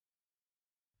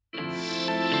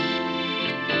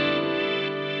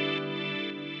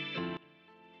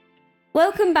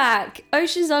Welcome back.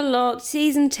 Oceans Unlocked,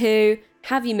 Season 2.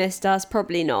 Have you missed us?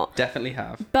 Probably not. Definitely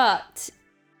have. But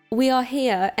we are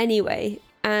here anyway,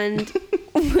 and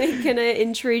we're going to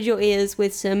intrude your ears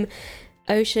with some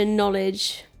ocean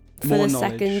knowledge for More the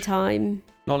knowledge. second time.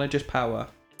 Knowledge is power.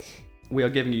 We are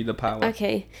giving you the power.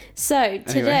 Okay, so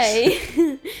today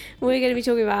we're going to be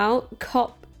talking about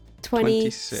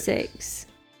COP26.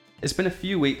 It's been a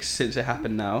few weeks since it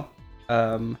happened now.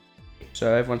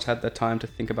 So everyone's had their time to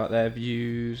think about their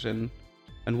views and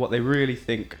what they really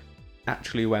think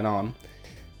actually went on.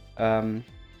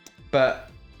 But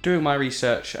doing my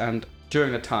research and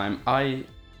during the time, I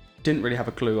didn't really have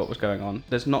a clue what was going on.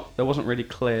 There wasn't really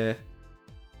clear,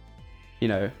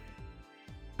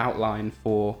 outline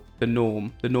for the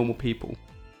normal people.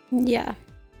 Yeah.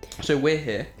 So we're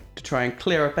here to try and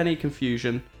clear up any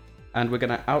confusion, and we're going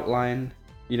to outline,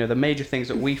 the major things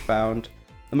that we found,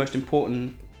 the most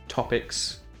important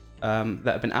topics that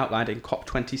have been outlined in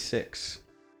COP26.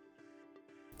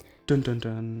 Dun dun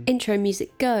dun. Intro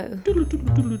music, go.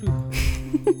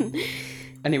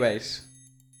 Anyways,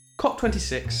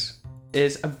 COP26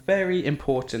 is a very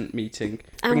important meeting.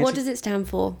 And what does it stand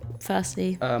for,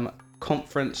 firstly?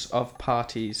 Conference of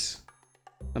Parties,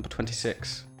 number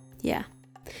 26. Yeah.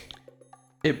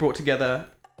 It brought together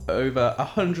over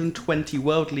 120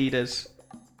 world leaders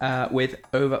with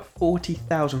over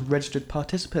 40,000 registered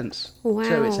participants. Wow.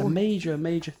 So it's a major,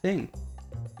 major thing.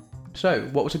 So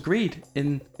what was agreed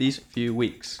in these few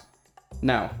weeks?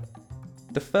 Now,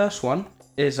 the first one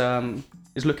is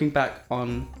looking back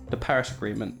on the Paris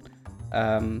Agreement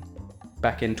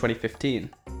back in 2015,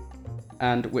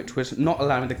 and which was not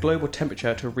allowing the global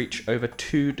temperature to reach over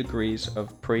 2 degrees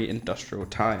of pre-industrial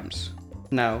times.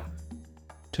 Now,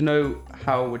 to know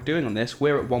how we're doing on this,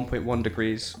 we're at 1.1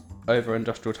 degrees over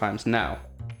industrial times now,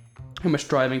 and we're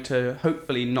striving to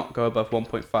hopefully not go above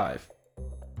 1.5.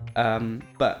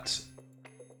 But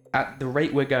at the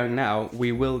rate we're going now,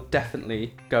 we will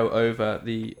definitely go over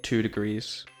the 2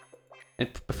 degrees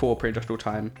before pre-industrial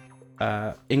time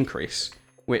increase,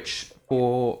 which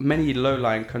for many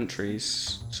low-lying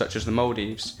countries such as the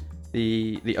Maldives,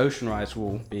 the ocean rise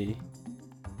will be,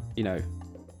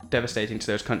 devastating to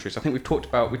those countries. I think we talked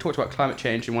about climate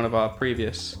change in one of our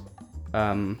previous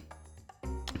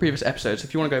episodes.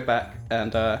 If you want to go back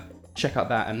and check out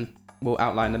that, and we'll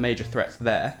outline the major threats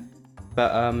there.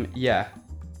 But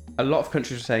a lot of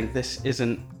countries are saying this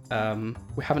isn't.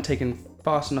 We haven't taken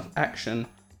fast enough action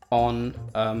on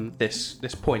this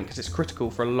point because it's critical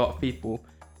for a lot of people.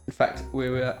 In fact,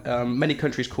 many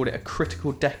countries called it a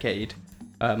critical decade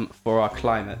for our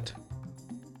climate.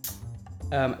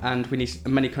 And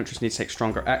many countries need to take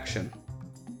stronger action.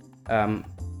 To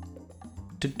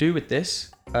do with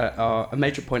this, a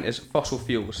major point is fossil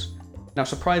fuels. Now,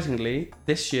 surprisingly,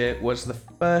 this year was the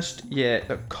first year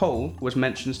that coal was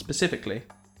mentioned specifically.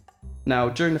 Now,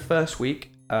 during the first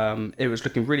week, it was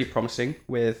looking really promising,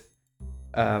 with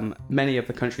many of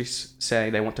the countries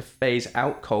saying they want to phase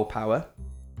out coal power.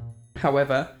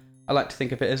 However, I like to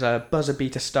think of it as a buzzer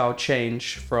beater style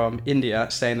change from India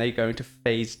saying they're going to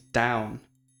phase down.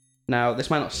 Now, this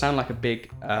might not sound like a big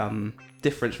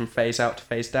difference from phase out to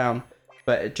phase down,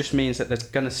 but it just means that there's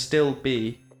going to still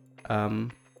be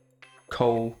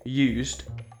coal used,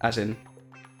 as in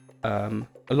a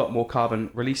lot more carbon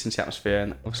released into the atmosphere,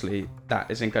 and obviously that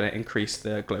isn't going to increase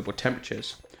the global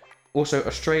temperatures. Also,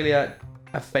 Australia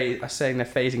are saying they're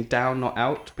phasing down, not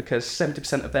out, because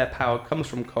 70% of their power comes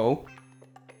from coal,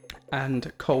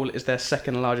 and coal is their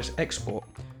second largest export.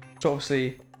 So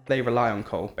obviously they rely on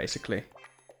coal, basically.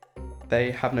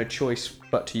 They have no choice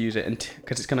but to use it,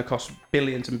 because it's going to cost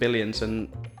billions and billions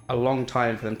and a long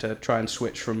time for them to try and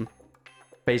switch from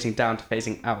phasing down to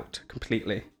phasing out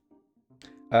completely.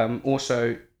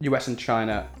 Also, US and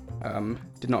China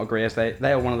did not agree, as they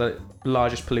are one of the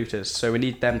largest polluters, so we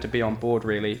need them to be on board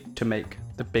really to make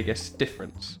the biggest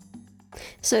difference.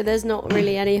 So there's not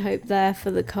really any hope there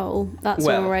for the coal. That's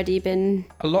already been...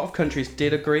 A lot of countries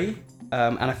did agree,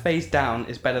 and a phase down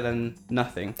is better than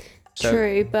nothing. So,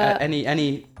 true, but...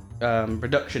 any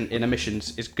reduction in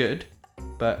emissions is good,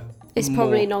 but... It's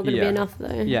probably not going to be enough,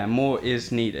 though. Yeah, more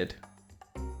is needed,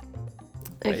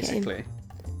 basically. Okay.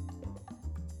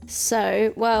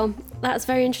 So, well, that's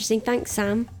very interesting. Thanks,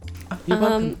 Sam. You're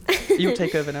welcome. You'll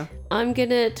take over now. I'm going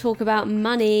to talk about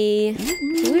money.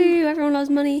 Woo, everyone loves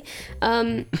money.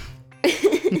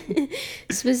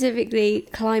 Specifically,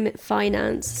 climate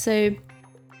finance. So,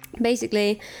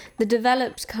 basically, the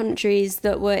developed countries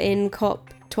that were in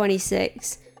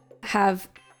COP26 have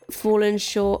fallen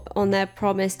short on their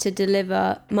promise to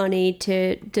deliver money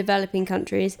to developing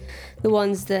countries, the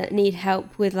ones that need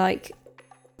help with, like,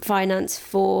 finance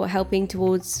for helping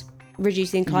towards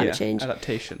reducing climate change.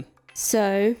 Adaptation.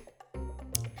 So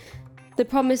the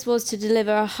promise was to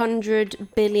deliver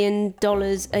 $100 billion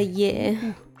a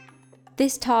year.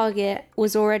 This target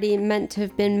was already meant to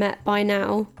have been met by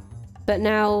now, but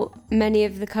now many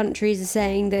of the countries are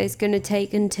saying that it's going to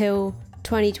take until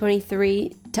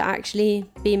 2023 to actually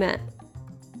be met,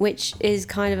 which is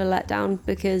kind of a letdown,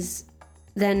 because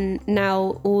then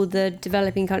now all the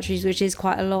developing countries, which is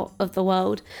quite a lot of the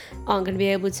world, aren't going to be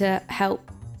able to help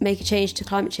make a change to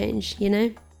climate change, you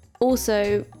know?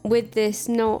 Also, with this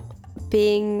not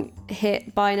being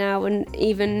hit by now, and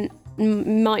even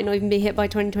might not even be hit by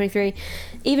 2023,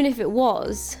 even if it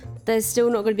was, there's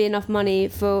still not going to be enough money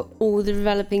for all the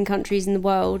developing countries in the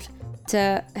world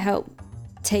to help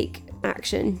take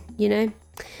action, you know?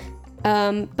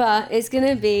 But it's going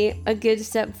to be a good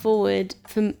step forward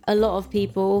from a lot of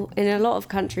people in a lot of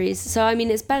countries. So, I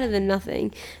mean, it's better than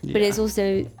nothing, but it's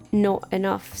also not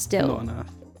enough still. Not enough.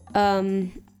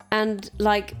 And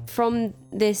like from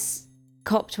this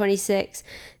COP26,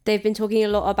 they've been talking a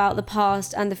lot about the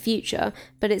past and the future,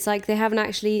 but it's like they haven't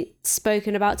actually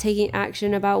spoken about taking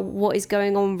action about what is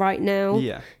going on right now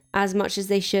as much as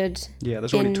they should. Yeah,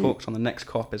 there's already talks on the next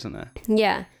COP, isn't there?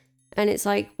 Yeah. And it's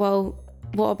like, well,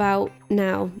 what about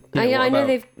now? Yeah, I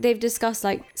know they've discussed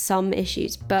like some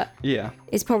issues, but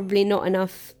it's probably not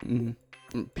enough.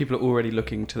 People are already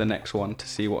looking to the next one to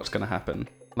see what's going to happen,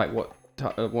 like what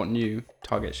new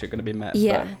targets are going to be met.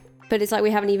 Yeah, but it's like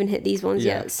we haven't even hit these ones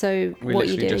yet. So we what are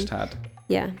you literally doing? just had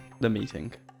the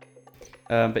meeting.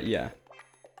 But yeah,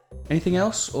 anything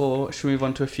else, or should we move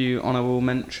on to a few honourable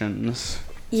mentions?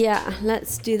 Yeah,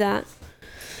 let's do that.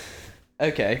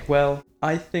 Okay, well,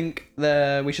 I think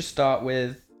we should start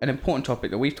with an important topic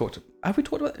that we've talked. Have we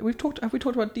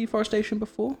talked about deforestation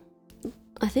before?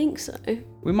 I think so.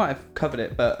 We might have covered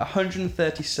it, but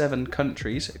 137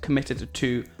 countries committed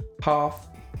to halve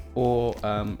or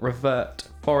revert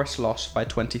forest loss by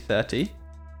 2030,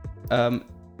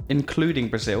 including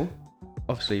Brazil,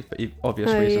 obviously for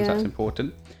obvious reasons. That's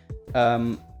important.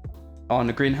 On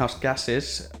the greenhouse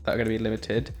gases that are going to be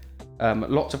limited,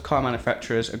 lots of car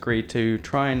manufacturers agreed to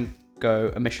try and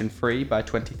go emission-free by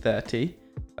 2030,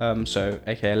 so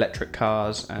aka electric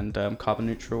cars and carbon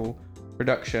neutral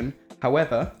production.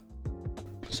 However,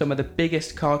 some of the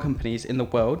biggest car companies in the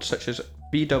world, such as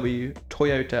VW,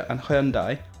 Toyota and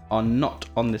Hyundai, are not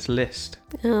on this list.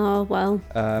 Oh, well.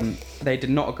 They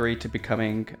did not agree to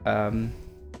becoming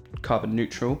carbon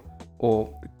neutral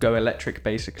or go electric,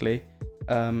 basically.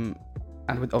 And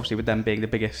with them being the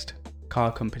biggest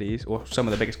car companies, or some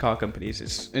of the biggest car companies,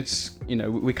 it's you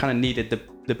know, we kind of needed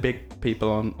the big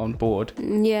people on board.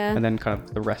 Yeah. And then kind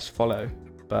of the rest follow.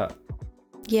 But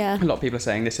yeah, a lot of people are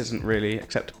saying this isn't really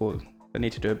acceptable. They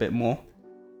need to do a bit more.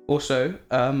 Also,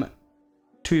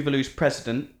 Tuvalu's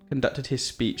president conducted his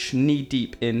speech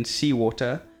knee-deep in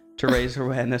seawater to raise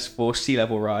awareness for sea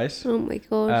level rise. Oh my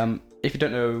god. If you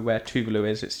don't know where Tuvalu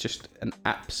is, it's just an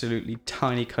absolutely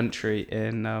tiny country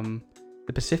in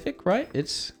the Pacific, right?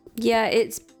 It's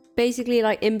basically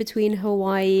like in between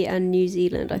Hawaii and New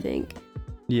Zealand, I think.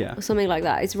 Yeah. Or something like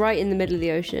that. It's right in the middle of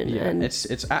the ocean. Yeah, and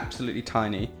it's absolutely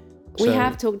tiny. We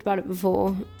have talked about it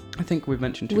before. I think we've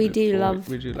mentioned Tuvalu. We do before. love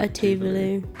we do a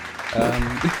Tuvalu.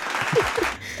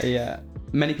 Yeah.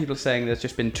 Many people are saying there's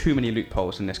just been too many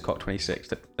loopholes in this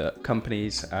COP26 that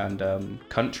companies and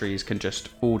countries can just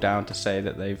fall down to say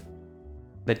that they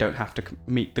don't have to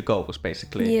meet the goals,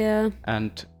 basically. Yeah.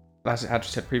 And as I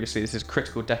said previously, this is a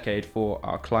critical decade for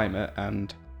our climate,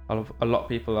 and a lot of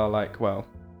people are like, well,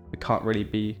 we can't really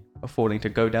be affording to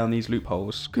go down these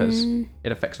loopholes because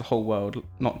it affects the whole world,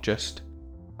 not just,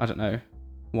 I don't know,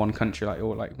 one country,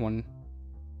 or one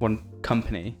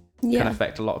company can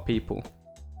affect a lot of people.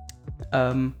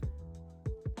 And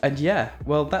yeah,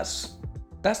 well, that's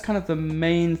kind of the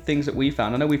main things that we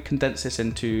found. I know we've condensed this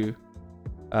into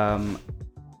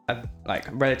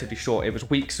relatively short. It was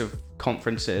weeks of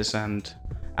conferences and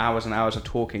hours of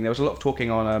talking. There was a lot of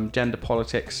talking on gender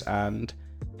politics and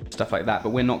stuff like that, but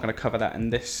we're not going to cover that in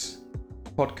this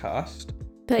podcast.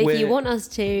 But if you want us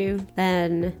to,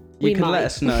 then you can let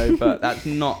us know, but that's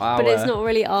not our... But it's not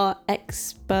really our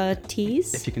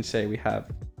expertise. If you can say we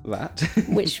have that.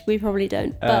 Which we probably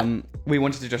don't. But we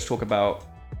wanted to just talk about,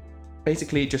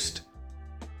 basically just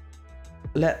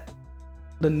let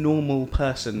the normal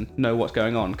person know what's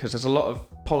going on, because there's a lot of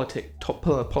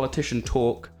politician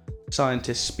talk,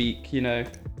 scientists speak, you know.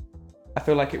 I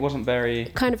feel like it wasn't very...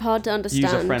 kind of hard to understand.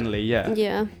 User-friendly, yeah.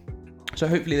 Yeah. So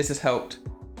hopefully this has helped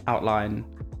outline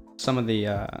some of the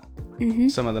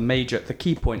the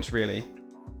key points, really.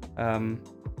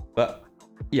 But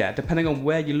yeah, depending on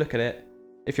where you look at it,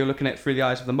 if you're looking at it through the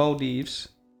eyes of the Maldives,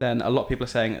 then a lot of people are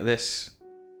saying that this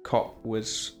COP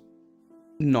was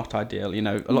not ideal. You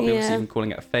know, a lot of people are even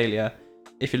calling it a failure.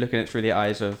 If you're looking at it through the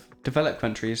eyes of developed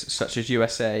countries such as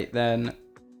USA, then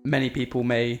many people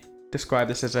may describe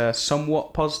this as a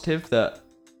somewhat positive, that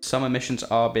some emissions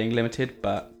are being limited,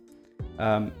 but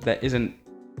there isn't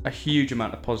a huge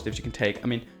amount of positives you can take. I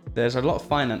mean, there's a lot of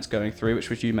finance going through,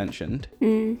 which you mentioned,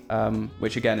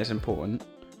 which again is important,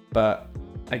 but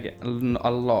again,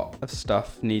 a lot of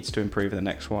stuff needs to improve in the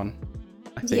next one,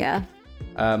 I think. Yeah.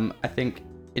 I think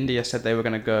India said they were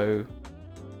going to go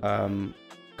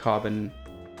carbon,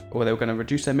 or they were going to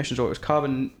reduce their emissions, or it was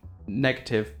carbon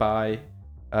neutral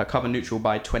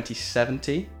by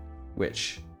 2070,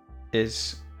 which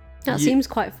is... That seems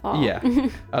quite far. Yeah.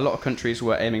 A lot of countries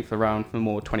were aiming for around the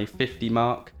more 2050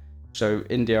 mark. So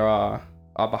India are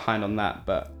behind on that,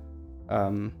 but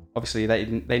obviously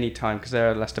they need time, because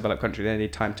they're a less developed country. They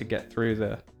need time to get through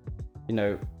the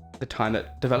time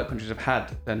that developed countries have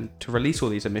had then to release all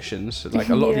these emissions. Like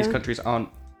a lot of these countries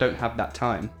don't have that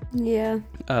time. Yeah.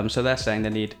 So they're saying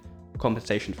they need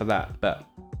compensation for that. But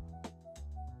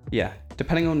yeah,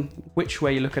 depending on which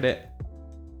way you look at it,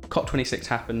 COP26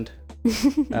 happened.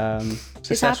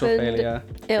 Successful failure.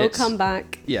 It'll come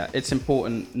back. Yeah, it's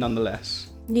important nonetheless.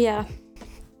 Yeah.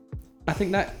 I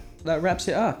think that wraps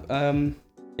it up.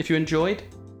 If you enjoyed,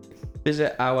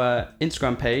 visit our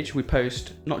Instagram page. We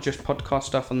post not just podcast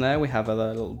stuff on there. We have other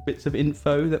little bits of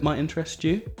info that might interest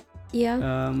you.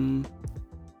 Yeah.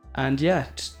 And yeah,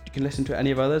 you can listen to any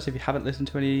of others. If you haven't listened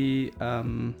to any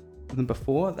of them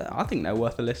before, I think they're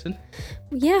worth a listen.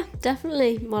 Yeah,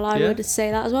 definitely. Well, I would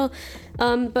say that as well.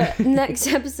 But next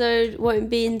episode won't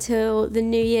be until the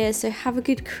new year, so have a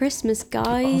good Christmas,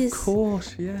 guys. Of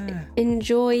course, yeah.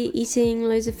 Enjoy eating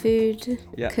loads of food,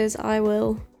 because I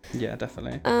will. Yeah,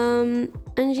 definitely. And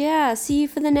yeah, see you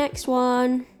for the next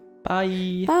one.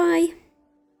 Bye. Bye.